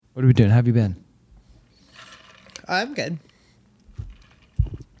What are we doing? How have you been? I'm good.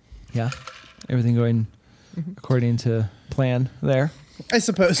 Yeah? Everything going according to plan there? I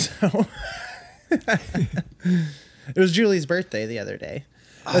suppose so. It was Julie's birthday the other day.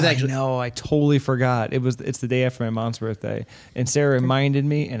 No, I totally forgot. It's the day after my mom's birthday. And Sarah reminded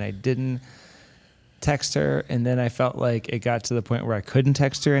me, and I didn't text her. And then I felt like it got to the point where I couldn't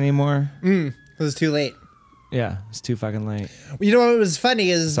text her anymore. It was too late. Yeah, it's too fucking late. You know what was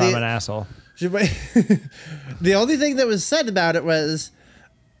funny is So I'm an asshole. the only thing that was said about it was,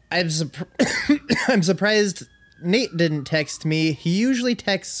 I'm surprised Nate didn't text me. He usually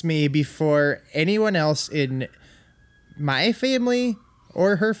texts me before anyone else in my family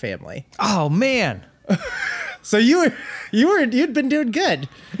or her family. Oh man. So you'd been doing good.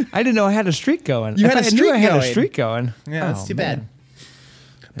 I didn't know I had a streak going. You had a streak I had a going. streak going. Yeah, that's too man. bad.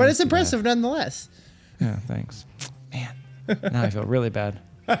 But it's impressive nonetheless. Yeah, thanks. Man. Now I feel really bad.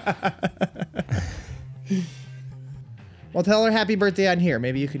 Well, tell her happy birthday on here.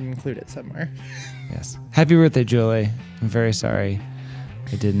 Maybe you can include it somewhere. Yes. Happy birthday, Julie. I'm very sorry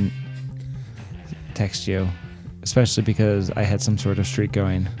I didn't text you, especially because I had some sort of streak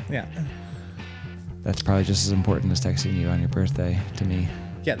going. Yeah. That's probably just as important as texting you on your birthday to me.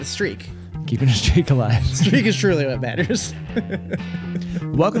 Yeah, the streak. Keeping a streak alive. Streak is truly what matters.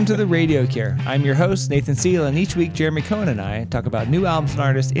 Welcome to the Radio Cure. I'm your host, Nathan Seal, and each week Jeremy Cohen and I talk about new albums and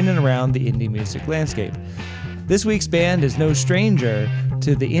artists in and around the indie music landscape. This week's band is no stranger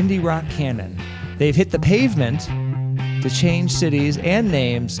to the indie rock canon. They've hit the pavement to change cities and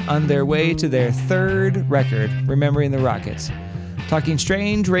names on their way to their third record, Remembering the Rockets. Talking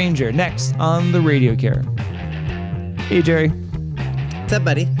Strange Ranger next on the Radio Cure. Hey, Jerry. What's up,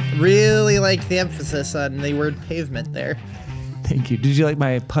 buddy? Really liked the emphasis on the word pavement there. Thank you. Did you like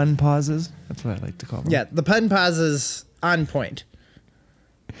my pun pauses? That's what I like to call them. Yeah, the pun pause is on point.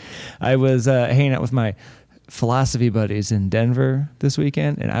 I was hanging out with my philosophy buddies in Denver this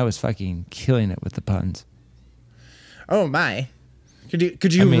weekend, and I was fucking killing it with the puns. Oh my!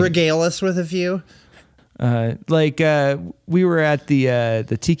 Could you regale us with a few? We were at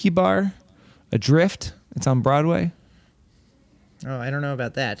the Tiki Bar, Adrift. It's on Broadway. Oh, I don't know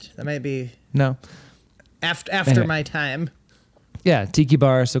about that. That might be No. after Anyway. my time. Yeah, Tiki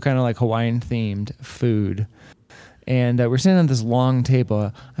Bar, so kind of like Hawaiian themed food. And we're sitting on this long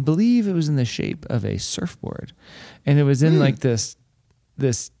table. I believe it was in the shape of a surfboard. And it was in like this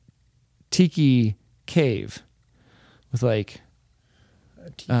tiki cave with like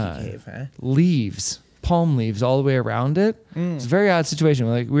A tiki cave, huh? leaves, palm leaves all the way around it. It's a very odd situation.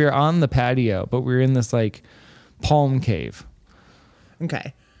 Like we were on the patio, but we were in this like palm cave.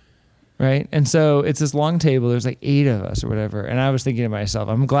 Okay. Right. And so it's this long table. There's like 8 of us or whatever. And I was thinking to myself,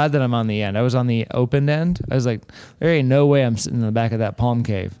 I'm glad that I'm on the end. I was on the open end. I was like, there ain't no way I'm sitting in the back of that palm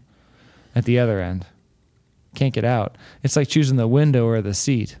cave at the other end. Can't get out. It's like choosing the window or the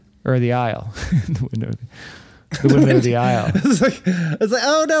seat or the aisle. The window or the aisle. It's like,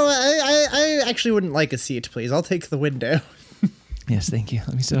 oh no, I actually wouldn't like a seat, please. I'll take the window. Yes, thank you.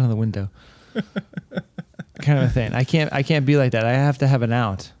 Let me sit on the window. Kind of a thing. I can't be like that. I have to have an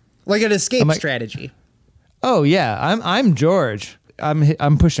out. Like an escape strategy. Oh yeah, I'm George.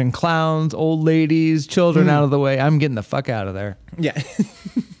 I'm pushing clowns, old ladies, children out of the way. I'm getting the fuck out of there. Yeah.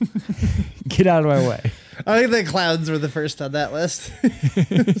 Get out of my way. I think the clowns were the first on that list.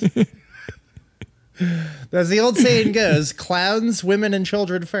 As the old saying goes, clowns, women, and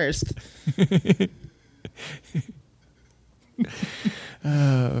children first.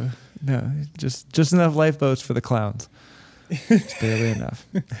 No, just enough lifeboats for the clowns. Just barely enough.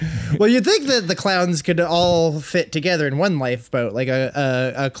 Well, you'd think that the clowns could all fit together in one lifeboat, like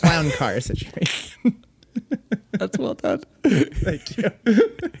a clown car situation. That's well done. Thank you.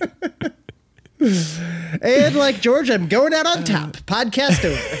 And like George, I'm going out on top. Podcast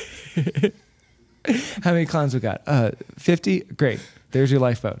over. How many clowns we got? 50? Great. There's your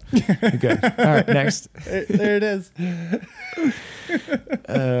lifeboat. You're good. All right, next. There it is.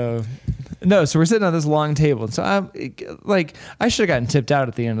 No, so we're sitting on this long table. So I should have gotten tipped out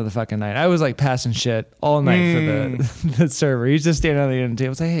at the end of the fucking night. I was like passing shit all night for the server. He's just standing on the end of the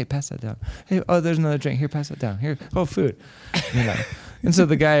table. It's like, hey, pass that down. Hey, oh, there's another drink. Here, pass that down. Here, oh, food. You know. And so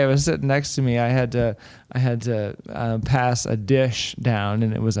the guy who was sitting next to me, I had to pass a dish down,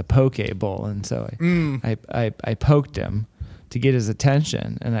 and it was a poke bowl. And so I poked him to get his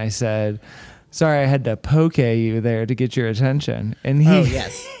attention, and I said, "Sorry, I had to poke you there to get your attention." And he, oh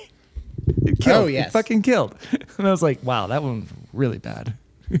yes, killed. Oh yes, He fucking killed. And I was like, "Wow, that one was really bad."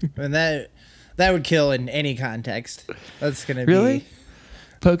 And that would kill in any context. That's gonna really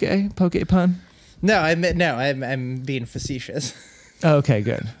be poke pun. No, I'm being facetious. Oh, okay,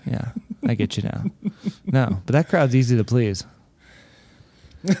 good. Yeah, I get you now. No, but that crowd's easy to please.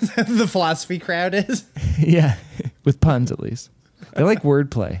 The philosophy crowd is. Yeah, with puns at least. They like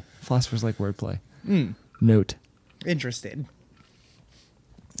wordplay. Philosophers like wordplay. Note. Interesting.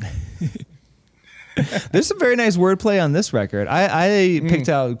 There's some very nice wordplay on this record. I picked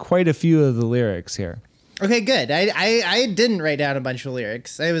out quite a few of the lyrics here. Okay, good. I didn't write down a bunch of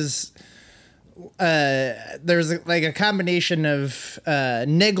lyrics. I was there's like a combination of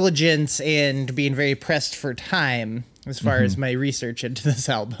negligence and being very pressed for time as far as my research into this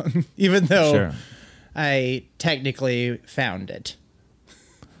album, even though I technically found it.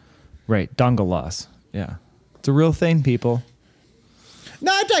 Right, dongle loss. Yeah, it's a real thing, people.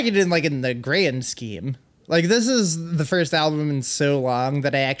 No, I'm talking in the grand scheme. Like, this is the first album in so long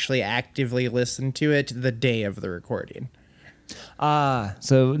that I actually actively listened to it the day of the recording.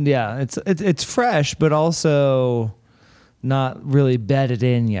 So yeah, it's fresh, but also not really bedded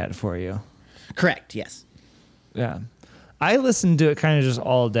in yet for you. Correct, yes. Yeah. I listened to it kind of just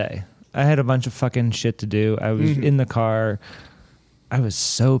all day. I had a bunch of fucking shit to do. I was in the car. I was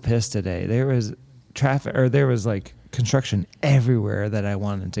so pissed today. There was traffic, or there was like construction everywhere that I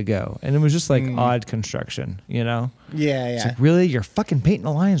wanted to go. And it was just like odd construction, you know? Yeah, It's like, really? You're fucking painting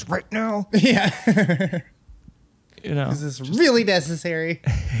the lines right now? Yeah. You know? Is this really necessary?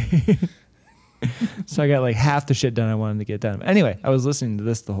 So I got like half the shit done I wanted to get done. Anyway, I was listening to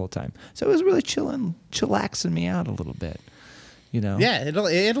this the whole time. So it was really chillaxing me out a little bit, you know? Yeah,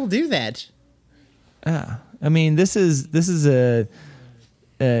 it'll do that. Yeah. I mean, this is a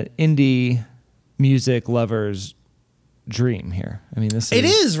indie music lover's dream here. I mean, this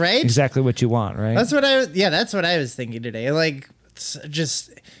is right? Exactly what you want, right? That's what I was thinking today. Like, it's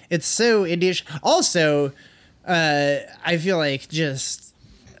so indie. Also, I feel like just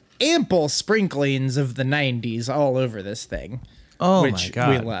ample sprinklings of the 90s all over this thing. Oh which my God.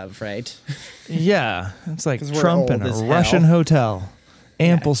 we love, right? Yeah. It's like 'Cause we're Trump in old a as Russian hell. hotel.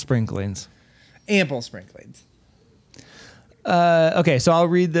 Ample sprinklings. Ample sprinklings. Okay, so I'll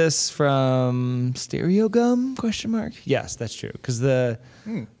read this from Stereo Gum? ? Yes, that's true. Because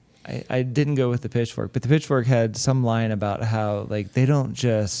I didn't go with the Pitchfork, but the Pitchfork had some line about how like they're not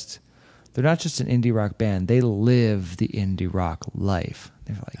just an indie rock band. They live the indie rock life.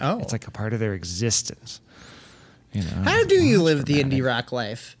 They're like it's like a part of their existence. You know. How do you live the indie rock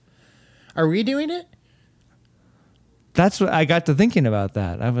life? Are we doing it? That's what I got to thinking about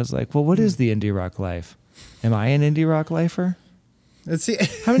that. I was like, well, what is the indie rock life? Am I an indie rock lifer? Let's see.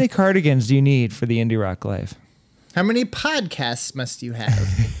 How many cardigans do you need for the indie rock life? How many podcasts must you have?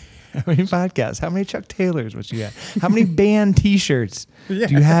 How many podcasts? How many Chuck Taylors must you have? How many band T-shirts do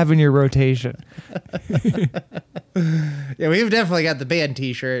you have in your rotation? Yeah, we've definitely got the band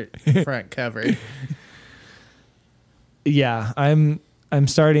T-shirt front covered. Yeah, I'm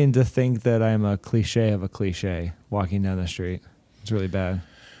starting to think that I'm a cliche of a cliche walking down the street. It's really bad.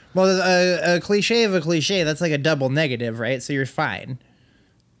 Well, a cliche of a cliche, that's like a double negative, right? So you're fine.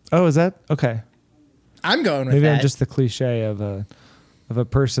 Oh, is that? Okay. I'm going with Maybe that. I'm just the cliche of a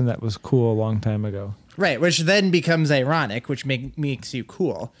person that was cool a long time ago. Right, which then becomes ironic, which makes you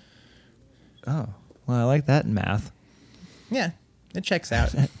cool. Oh, well, I like that in math. Yeah, it checks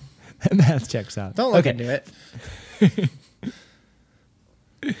out. Math checks out. Don't look into it.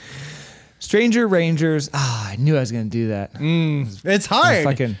 Stranger Rangers. I knew I was going to do that. It's hard.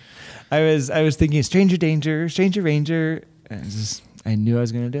 I was thinking Stranger Danger, Stranger Ranger. And I knew I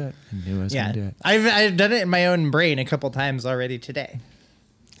was going to do it. I knew I was going to do it. I've done it in my own brain a couple times already today.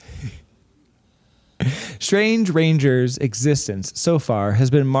 Strange Ranger's existence so far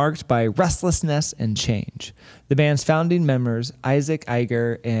has been marked by restlessness and change. The band's founding members, Isaac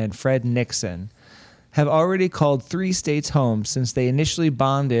Iger and Fred Nixon, have already called 3 states home since they initially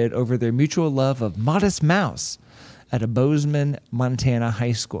bonded over their mutual love of Modest Mouse at a Bozeman, Montana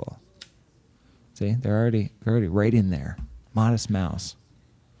high school. See, they're already right in there. Modest Mouse.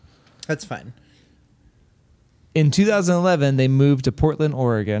 That's fun. In 2011, they moved to Portland,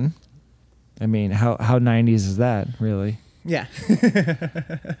 Oregon. I mean, how 90s is that, really? Yeah.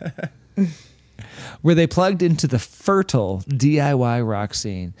 Where they plugged into the fertile DIY rock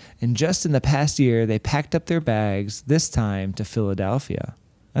scene. And just in the past year, they packed up their bags, this time to Philadelphia.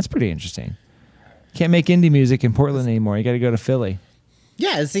 That's pretty interesting. Can't make indie music in Portland anymore. You got to go to Philly.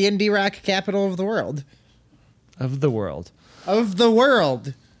 Yeah, it's the indie rock capital of the world. Of the world. Of the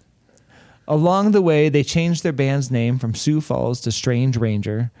world. Along the way, they changed their band's name from Sioux Falls to Strange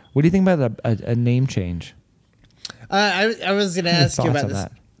Ranger. What do you think about a name change? I was going to ask you about this.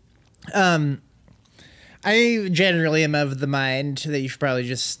 That? I generally am of the mind that you should probably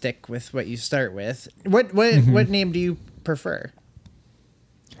just stick with what you start with. What name do you prefer?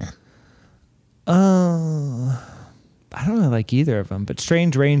 like either of them, but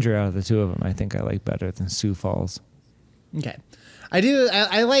Strange Ranger out of the two of them, I think I like better than Sioux Falls. Okay. I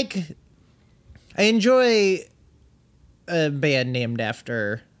enjoy a band named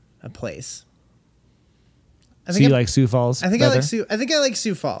after a place. So you like Sioux Falls? I think better? I like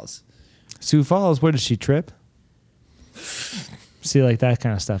Sioux Falls. Sioux Falls. Where did she trip? See, like that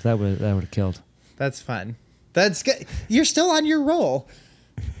kind of stuff. That would have killed. That's fun. That's good. You're still on your roll.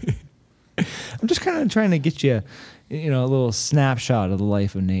 I'm just kind of trying to get you, a little snapshot of the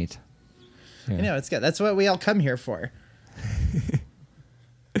life of Nate. Yeah. I know, it's good. That's what we all come here for.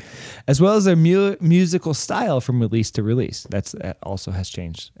 As well as their musical style from release to release. That also has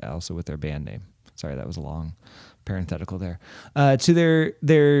changed, also with their band name. Sorry, that was a long parenthetical there. To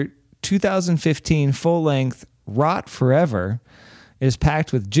their 2015 full-length Rot Forever is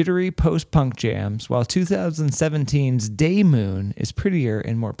packed with jittery post-punk jams, while 2017's Day Moon is prettier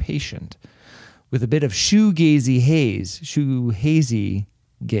and more patient, with a bit of shoegazy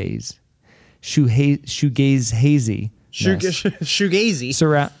gaze. Shoegaze hazy. Shoegazy.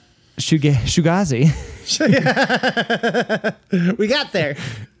 Shugazi. We got there.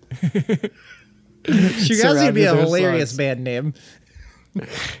 Shugazi would be a hilarious band name.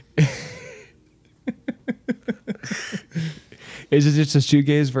 Is it just a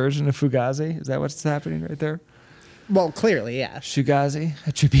shoegaze version of Fugazi? Is that what's happening right there? Well, clearly, yeah. Shugazi,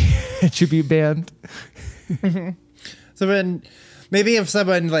 a tribute band. So then, maybe if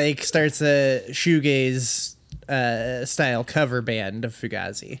someone like starts a shoegaze style cover band of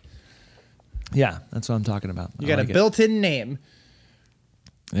Fugazi, yeah, that's what I'm talking about. You got a built-in name.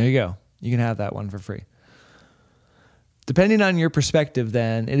 There you go. You can have that one for free. Depending on your perspective,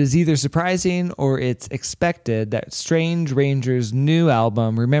 then, it is either surprising or it's expected that Strange Ranger's new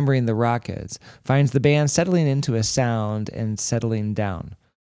album, Remembering the Rockets, finds the band settling into a sound and settling down.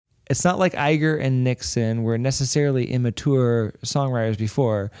 It's not like Iger and Nixon were necessarily immature songwriters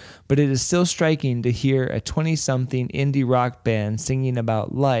before, but it is still striking to hear a 20-something indie rock band singing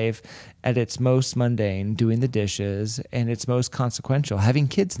about life at its most mundane, doing the dishes, and its most consequential, having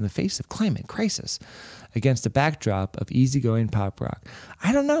kids in the face of climate crisis, against a backdrop of easygoing pop rock.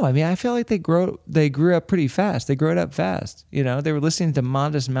 I don't know. I mean, I feel like they grew up pretty fast. They grew it up fast. They were listening to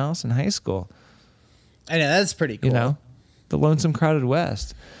Modest Mouse in high school. I know, that's pretty cool. The Lonesome Crowded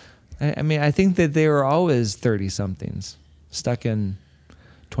West. I mean, I think that they were always 30-somethings stuck in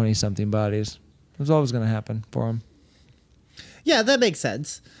 20-something bodies. It was always going to happen for them. Yeah, that makes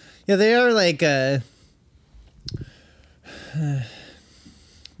sense. Yeah, they are like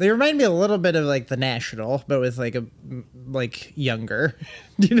they remind me a little bit of like The National, but with like younger.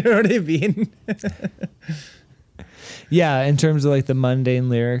 Do you know what I mean? Yeah, in terms of like the mundane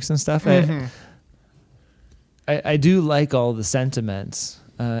lyrics and stuff. Mm-hmm. I do like all the sentiments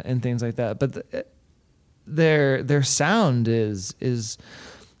and things like that, but their sound is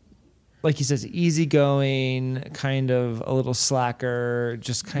like he says, easygoing, kind of a little slacker,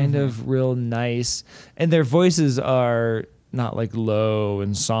 just kind of real nice, and their voices are not like low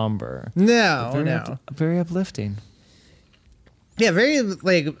and somber. No. Very uplifting. Yeah, very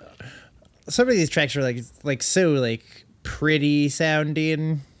like some of these tracks are like so like pretty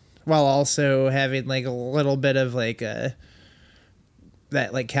sounding, while also having like a little bit of like that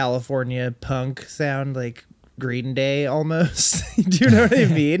like California punk sound, like Green Day almost. Do you know what I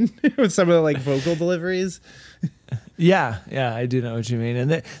mean? With some of the like vocal deliveries. Yeah, I do know what you mean.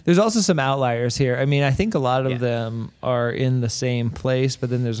 And there's also some outliers here. I mean, I think a lot of them are in the same place,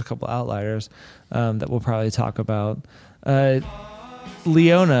 but then there's a couple outliers that we'll probably talk about.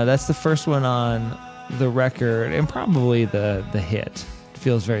 Leona, that's the first one on the record, and probably the hit.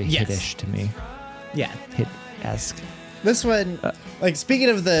 Feels very hit-ish to me. Yeah. Hit-esque. This one, like, speaking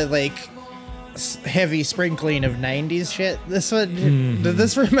of the, like, heavy sprinkling of 90s shit, this one, did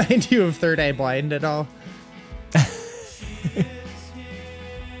this remind you of Third Eye Blind at all?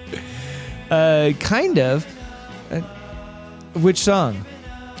 Kind of. Which song?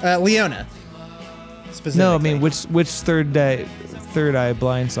 Leona. No, I mean which Third Eye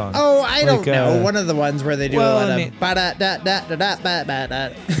Blind song? Oh, I don't know. One of the ones where they do a lot of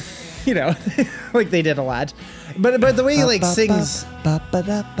ba-da-da-da-da-da-da-da-da. You know, like they did a lot. But the way he like sings.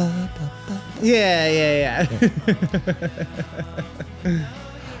 Yeah.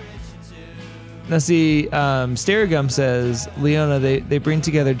 Now see, Stereogum says, Leona, they bring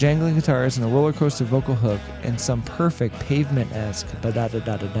together jangling guitars and a roller coaster vocal hook and some perfect pavement-esque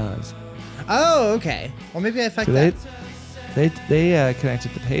ba-da-da-da-da-das. Oh, okay. Well, maybe I fucked that. They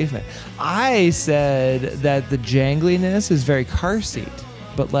connected to Pavement. I said that the jangliness is very car seat,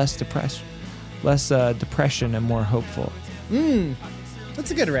 but less depression and more hopeful.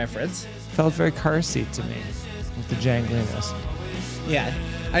 That's a good reference. Felt very car seat to me. with the jangliness. Yeah,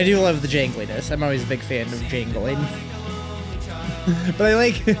 I do love the jangliness. I'm always a big fan of jangling. But I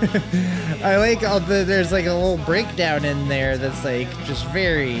like, I like all the. There's like a little breakdown in there that's like just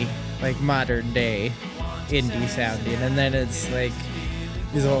very like modern day indie sounding, and then it's like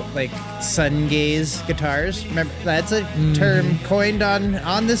these little like sun gaze guitars. Remember, that's a term coined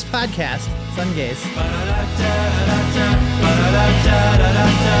on this podcast. Sun gaze.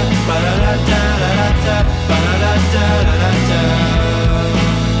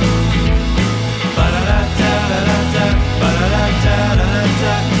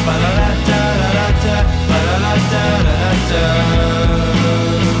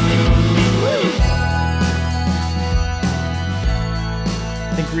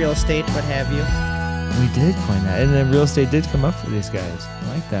 I think real estate, what have you. We did coin that, and then real estate did come up for these guys.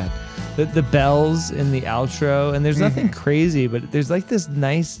 I like that. The bells in the outro, and there's nothing crazy, but there's like this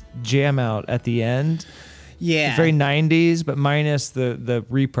nice jam out at the end. Yeah. It's very 90s, but minus the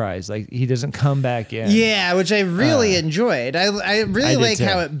reprise. Like he doesn't come back in. Yeah, which I really enjoyed. I really like too.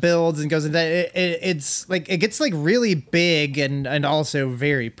 how it builds and goes into that. It's like it gets like really big and also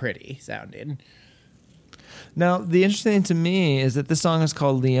very pretty sounding. Now, the interesting thing to me is that this song is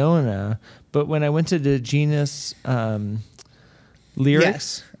called Leona, but when I went to the Genus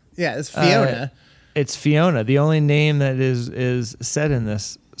lyrics, Yeah, it's Fiona. It's Fiona. The only name that is said in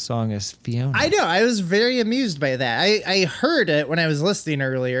this song is Fiona. I know. I was very amused by that. I heard it when I was listening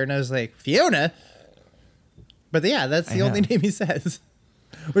earlier, and I was like, Fiona? But yeah, that's the only name he says.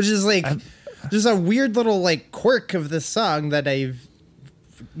 Which is like just a weird little like quirk of this song that I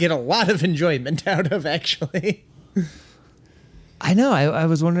get a lot of enjoyment out of, actually. I know. I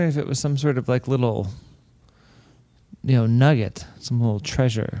was wondering if it was some sort of like little, nugget, some little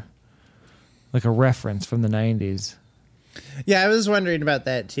treasure, like a reference from the 90s. Yeah, I was wondering about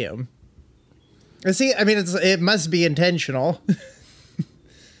that too. See, I mean, it must be intentional.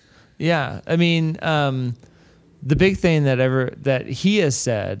 Yeah, I mean, the big thing that he has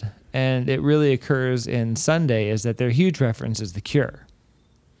said, and it really occurs in Sunday, is that their huge reference is The Cure.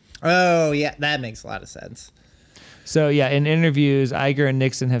 Oh, yeah, that makes a lot of sense. So yeah, in interviews, Iger and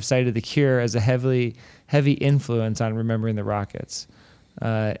Nixon have cited The Cure as a heavy influence on Remembering the Rockets.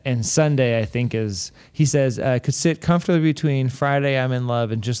 And Sunday, I think, he says, could sit comfortably between Friday, I'm in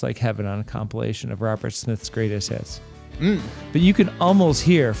Love, and Just Like Heaven on a compilation of Robert Smith's greatest hits. But you can almost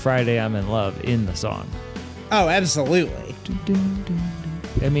hear Friday, I'm in Love in the song. Oh, absolutely.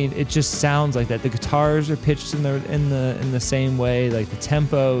 I mean, it just sounds like that. The guitars are pitched in the same way. Like the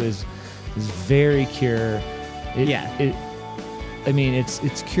tempo is very Cure. It's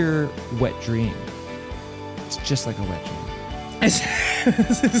Cure Wet Dream. It's just like a wet dream.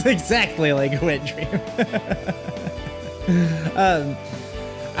 This is exactly like a wet dream.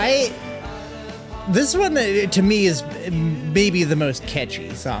 This one to me is maybe the most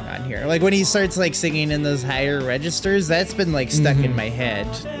catchy song on here. Like when he starts like singing in those higher registers, that's been like stuck in my head.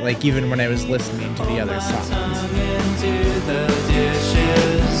 Like even when I was listening to the other songs.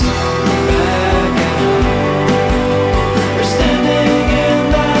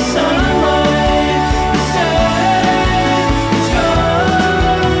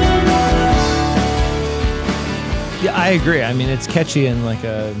 Yeah, I agree. I mean, it's catchy in like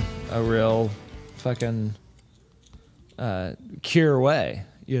a real fucking Cure way,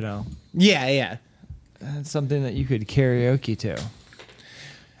 Yeah. It's something that you could karaoke to.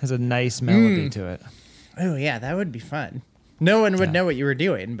 Has a nice melody to it. Oh yeah, that would be fun. No one would know what you were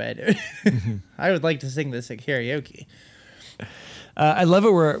doing, but I would like to sing this at karaoke. I love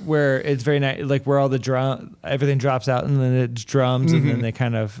it where it's very nice, like where all the everything drops out and then it's drums and then they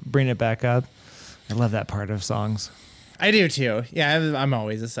kind of bring it back up. I love that part of songs. I do too. Yeah, I'm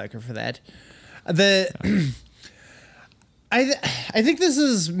always a sucker for that. I think this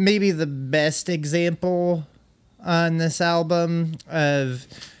is maybe the best example on this album of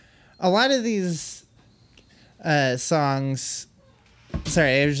a lot of these songs.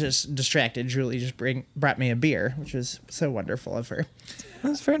 Sorry, I was just distracted. Julie just brought me a beer, which was so wonderful of her.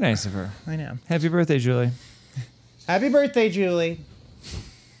 That's very nice of her. I know. Happy birthday, Julie. Happy birthday, Julie.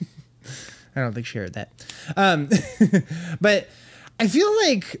 I don't think she heard that. But I feel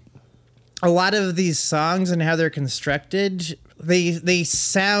like a lot of these songs and how they're constructed, they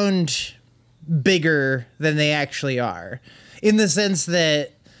sound bigger than they actually are. In the sense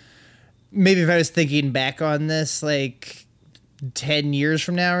that maybe if I was thinking back on this like 10 years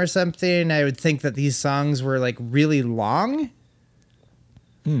from now or something, I would think that these songs were like really long.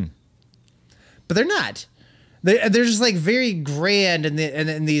 But they're not. They're just like very grand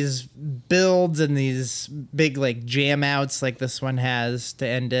and these builds and these big like jam outs like this one has to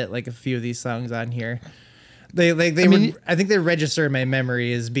end it, like a few of these songs on here. I think they register in my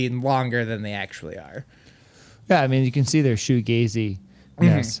memory as being longer than they actually are. Yeah, I mean, you can see their shoegazy,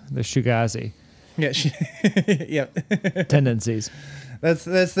 yes, their shoegazy Yeah, yep. tendencies. That's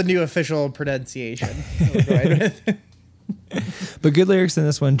the new official pronunciation. We'll go ahead with. But good lyrics in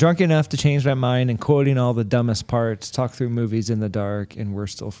this one. Drunk enough to change my mind and quoting all the dumbest parts. Talk through movies in the dark and we're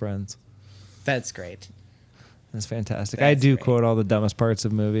still friends. That's great. That's fantastic. That's I do great. quote all the dumbest parts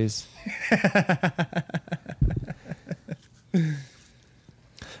of movies.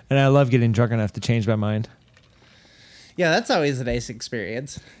 And I love getting drunk enough to change my mind. Yeah, that's always a nice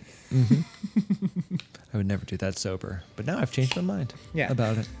experience. I would never do that sober. But now I've changed my mind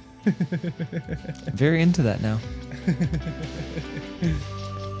about it. I'm very into that now.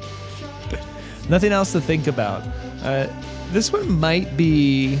 Nothing else to think about. This one might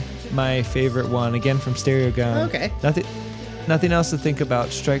be my favorite one, again from Stereo Gum. Okay. Nothing else to think about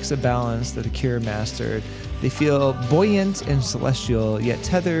strikes a balance that a Cure mastered. They feel buoyant and celestial, yet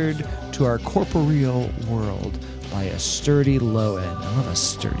tethered to our corporeal world by a sturdy low end. I love a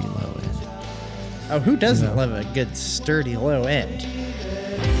sturdy low end. Oh, who doesn't love a good sturdy low end?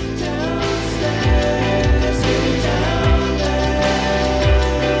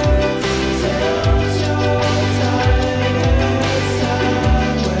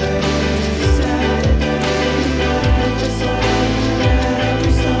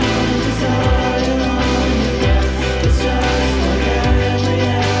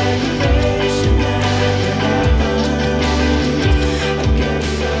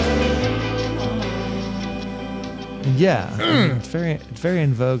 Yeah, I mean, it's very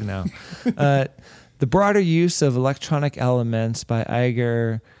in vogue now. The broader use of electronic elements by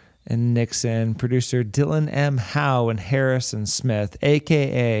Iger and Nixon, producer Dylan M. Howe and Harrison Smith,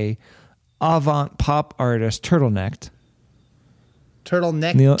 a.k.a. avant pop artist Turtlenecked.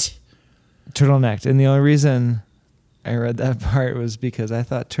 Turtlenecked. Turtlenecked. And the only reason I read that part was because I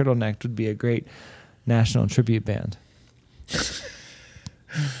thought Turtlenecked would be a great national tribute band.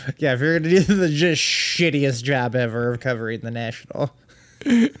 Yeah, if you're going to do the just shittiest job ever of covering the National.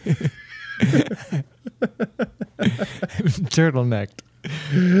 Turtlenecked.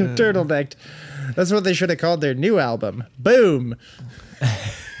 Turtlenecked. That's what they should have called their new album. Boom.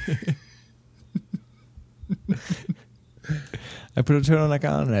 I put a turtleneck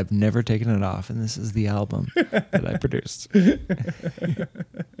on and I've never taken it off, and this is the album that I produced.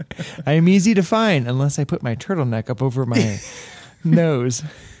 I am easy to find unless I put my turtleneck up over my nose,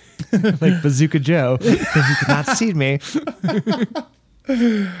 like Bazooka Joe. Then you cannot see me.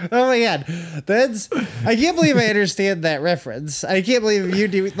 Oh my god, I can't believe I understand that reference. I can't believe you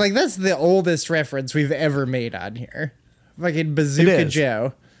do. Like, that's the oldest reference we've ever made on here. Fucking Bazooka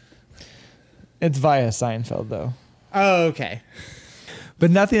Joe. It's via Seinfeld though. Oh, okay.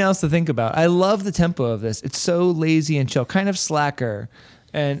 But nothing else to think about. I love the tempo of this. It's so lazy and chill, kind of slacker,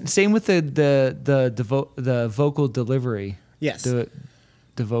 and same with the vocal delivery. Yes. The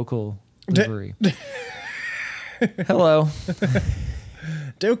vocal delivery. Hello.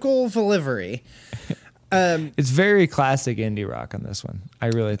 Vocal delivery. It's very classic indie rock on this one. I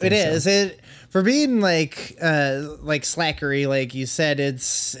really think it is. It for being like slackery, like you said.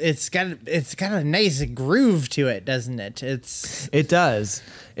 It's got a nice groove to it, doesn't it? It does.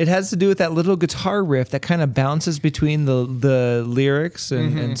 It has to do with that little guitar riff that kind of bounces between the lyrics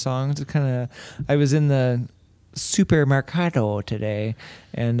and songs. It kind of. I was in the supermercado today,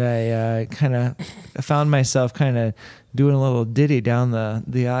 and I kind of found myself kind of doing a little ditty down the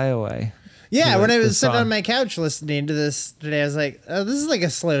aisleway. Yeah, when I was sitting on my couch listening to this today, I was like, "Oh, this is like a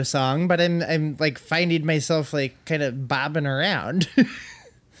slow song," but I'm like finding myself like kind of bobbing around.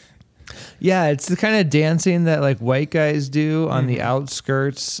 Yeah, it's the kind of dancing that like white guys do on the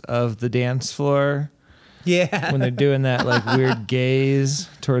outskirts of the dance floor. Yeah, when they're doing that like weird gaze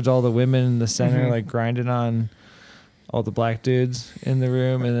towards all the women in the center, like grinding on all the black dudes in the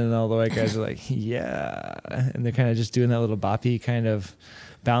room, and then all the white guys are like, yeah, and they're kind of just doing that little boppy kind of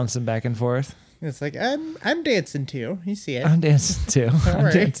bouncing back and forth. It's like I'm dancing too. You see it? I'm dancing too. I'm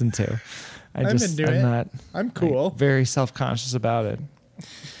right. dancing too. I'm cool. Like, very self-conscious about it,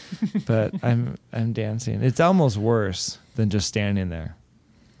 but I'm dancing. It's almost worse than just standing there.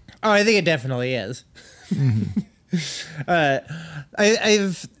 Oh, I think it definitely is.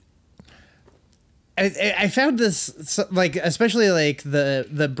 I found this like, especially like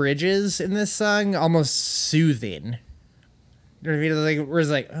the bridges in this song, almost soothing. You know what I mean? Like, where it's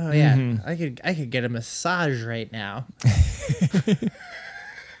like, oh yeah, I could get a massage right now.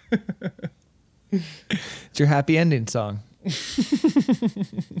 It's your happy ending song.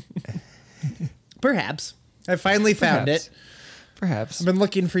 Perhaps. I finally found it. Perhaps. I've been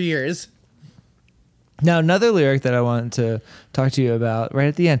looking for years. Now, another lyric that I wanted to talk to you about right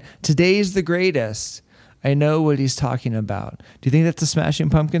at the end. Today's the greatest. I know what he's talking about. Do you think that's a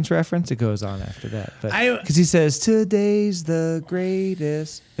Smashing Pumpkins reference? It goes on after that. Because he says, today's the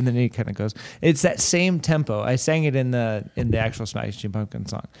greatest. And then he kind of goes. It's that same tempo. I sang it in the actual Smashing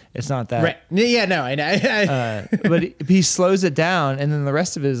Pumpkins song. It's not that. Right. Yeah, no, I know. But he slows it down, and then the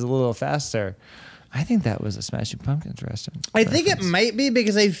rest of it is a little faster. I think that was a Smashing Pumpkins reference. I think it might be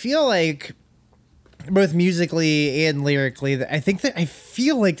because I feel like both musically and lyrically, I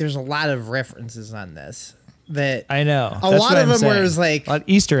feel like there's a lot of references on this. That I know. A lot of them were it was like a lot of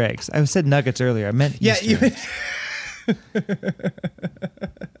Easter eggs. I said nuggets earlier. I meant Easter eggs.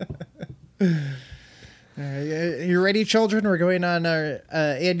 You ready, children? We're going on our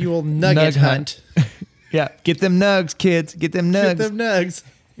annual nugget hunt. Yeah, get them nugs, kids. Get them nugs. Get them nugs.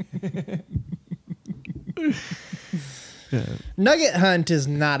 Nugget Hunt is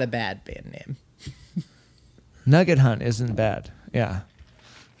not a bad band name. Nugget Hunt isn't bad. Yeah,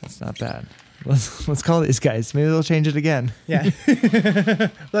 that's not bad. Let's call these guys. Maybe they'll change it again. Yeah.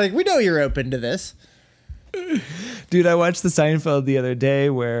 Like, we know you're open to this. Dude, I watched the Seinfeld the other day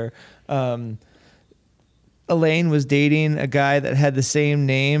where Elaine was dating a guy that had the same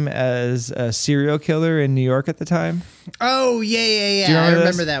name as a serial killer in New York at the time. Oh, yeah. Do you remember I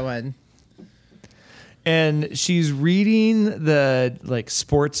remember that one. And she's reading the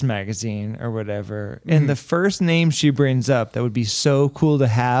sports magazine or whatever. And the first name she brings up that would be so cool to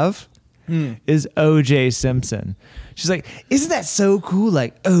have is OJ Simpson. She's like, isn't that so cool?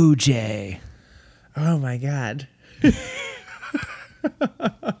 Like OJ. Oh my God.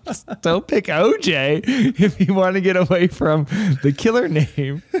 Don't pick OJ if you want to get away from the killer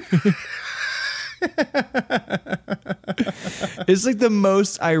name. It's like the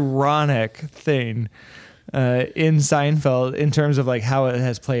most ironic thing in Seinfeld in terms of like how it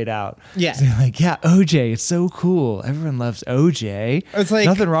has played out. Yeah. They're like, yeah, OJ, it's so cool. Everyone loves OJ. It's like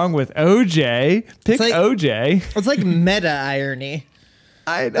nothing wrong with OJ. Pick like, OJ. It's like meta irony.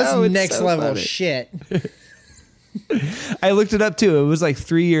 I know. That's it's next so level funny. shit. I looked it up too. It was like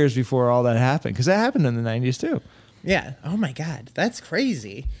 3 years before all that happened because that happened in the 90s too. Yeah. Oh my God. That's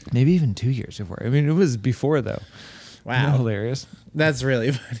crazy. Maybe even 2 years before. I mean, it was before though. Wow. Isn't that hilarious. That's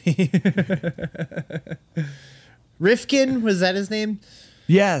really funny. Rifkin, was that his name?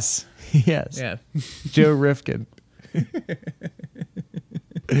 Yes. Yes. Yeah. Joe Rifkin.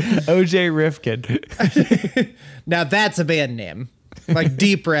 OJ Rifkin. Now that's a band name. Like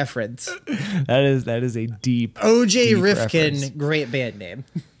deep reference. That is a deep OJ deep Rifkin, reference. great band name.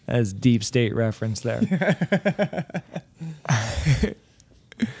 That is deep state reference there.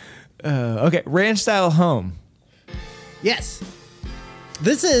 Okay, ranch style home. Yes.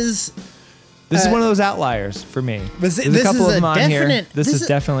 This is one of those outliers for me. This There's a couple is of them a on here. definite- This is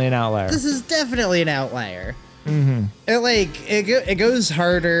definitely an outlier. This is definitely an outlier. Mm-hmm. It goes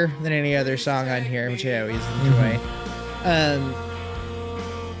harder than any other song on here, which I always enjoy.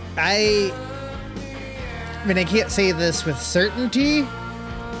 I mean, I can't say this with certainty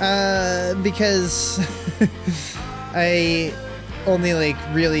because I only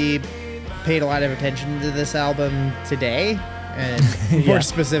really paid a lot of attention to this album today, and more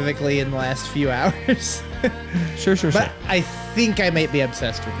specifically in the last few hours. Sure. But I think I might be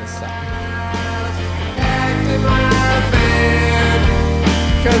obsessed with this song.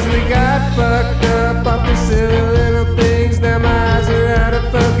 Cause we got fucked up off the silly little things. Now my eyes are out of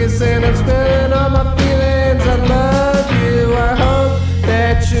focus and I'm spilling all my feelings. I love you, I hope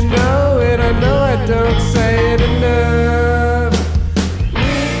that you know it. I know I don't say it enough. We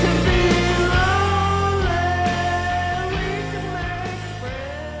could be lonely, we could make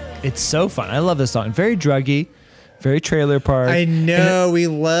friends. It's so fun. I love this song. Very druggy, very Trailer Park. I know we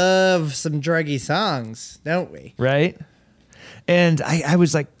love some druggy songs, don't we? Right? And I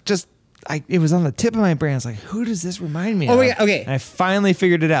was like, it was on the tip of my brain. I was like, who does this remind me of? Oh, yeah, okay. And I finally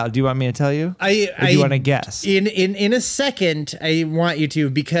figured it out. Do you want me to tell you? Or do you want to guess? In a second, I want you to,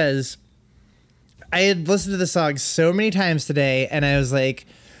 because I had listened to the song so many times today, and I was like,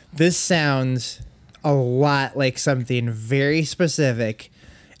 this sounds a lot like something very specific,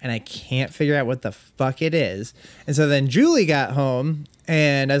 and I can't figure out what the fuck it is. And so then Julie got home,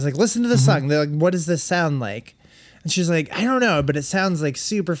 and I was like, listen to the song. They're like, what does this sound like? And she's like, I don't know, but it sounds like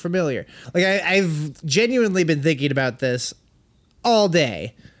super familiar. Like I've genuinely been thinking about this all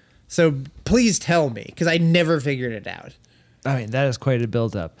day. So please tell me, because I never figured it out. I mean, that is quite a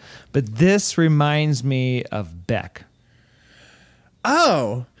build-up. But this reminds me of Beck.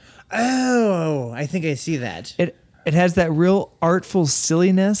 Oh, I think I see that. It has that real artful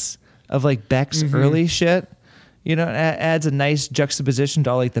silliness of like Beck's early shit. You know, it adds a nice juxtaposition to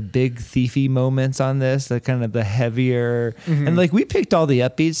all like the big thiefy moments on this, the kind of the heavier, and like we picked all the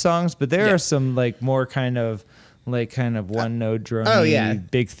upbeat songs, but there are some like more kind of one note drony,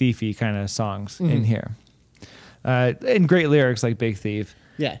 big thiefy kind of songs in here, and great lyrics like Big Thief.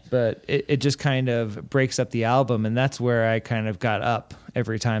 Yeah. But it just kind of breaks up the album, and that's where I kind of got up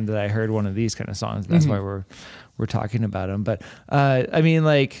every time that I heard one of these kind of songs. That's why we're talking about them. But I mean,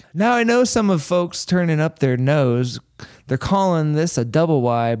 like, now I know some of folks turning up their nose. They're calling this a double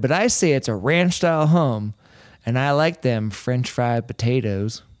wide, but I say it's a ranch style hum, and I like them French fried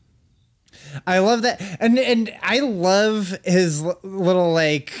potatoes. I love that, and I love his little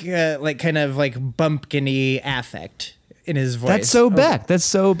like kind of like bumpkin-y affect in his voice. That's so Beck. That's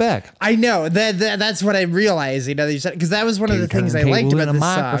so Beck. I know that's what I realized. You know, because that was one of the things I liked about a this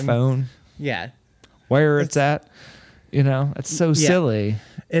microphone. song. Yeah, where it's at. You know, it's so silly.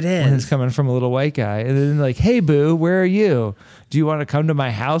 It When it's is. coming from a little white guy. And then like, hey, boo, where are you? Do you want to come to my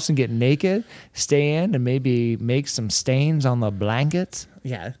house and get naked? Stay in and maybe make some stains on the blankets?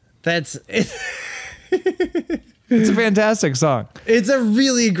 Yeah, that's it. It's a fantastic song. It's a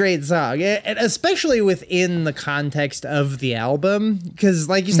really great song, and especially within the context of the album, because,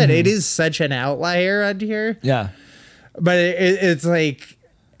 like you said, it is such an outlier on here. Yeah. But it's like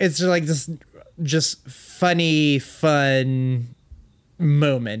this just funny, fun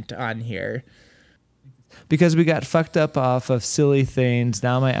moment on here. Because we got fucked up off of silly things.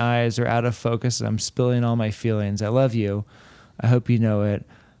 Now my eyes are out of focus and I'm spilling all my feelings. I love you. I hope you know it.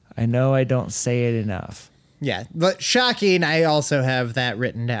 I know I don't say it enough. Yeah, but shocking, I also have that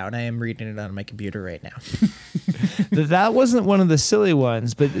written down. I am reading it on my computer right now. That wasn't one of the silly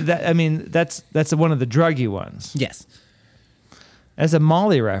ones, but that's one of the druggy ones. Yes. As a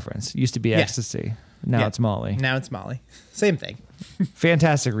Molly reference, used to be Ecstasy. Now it's Molly. Now it's Molly. Same thing.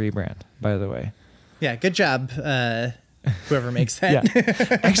 Fantastic rebrand, by the way. Yeah, good job, whoever makes that.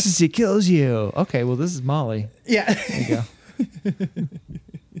 Yeah. Ecstasy kills you. Okay, well, this is Molly. Yeah. There you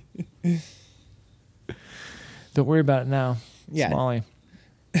go. Don't worry about it now. It's Yeah. Molly.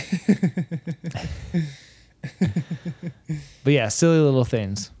 But yeah, silly little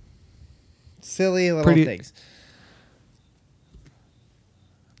things. Silly little things.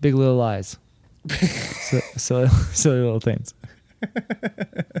 Big little lies. silly little things.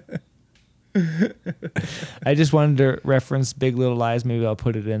 I just wanted to reference Big Little Lies. Maybe I'll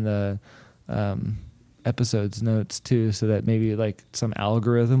put it in the episode's notes too, so that maybe like some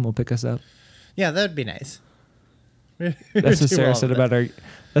algorithm will pick us up. Yeah, that would be nice. That's what Sarah said about our.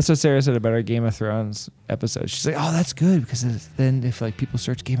 That's what Sarah said about our Game of Thrones episode. She's like, "Oh, that's good because then if like people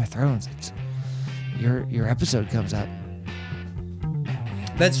search Game of Thrones, it's your episode comes up."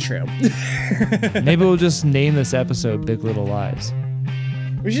 That's true. Maybe we'll just name this episode "Big Little Lies."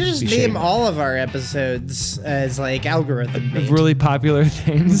 We should just name all of our episodes as like algorithm based. Really popular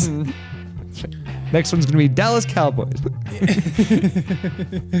things. Next one's gonna be Dallas Cowboys.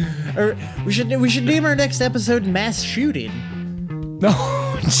 Or we should name our next episode Mass Shooting.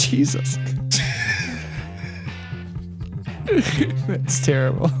 No, Jesus. That's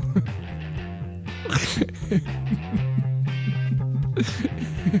terrible.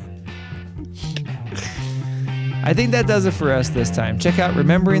 I think that does it for us this time. Check out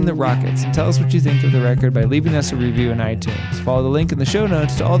Remembering the Rockets and tell us what you think of the record by leaving us a review in iTunes. Follow the link in the show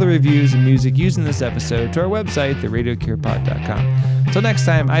notes to all the reviews and music used in this episode to our website, theradiocurepod.com. Until next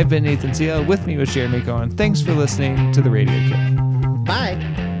time, I've been Nathan Seal. With me was Jeremy Cohen. Thanks for listening to The Radio Cure. Bye.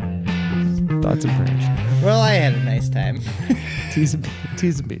 Thoughts and prayers. Well, I had a nice time. Tease and peace.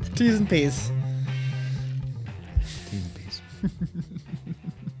 Teas and peace. Tease and peace.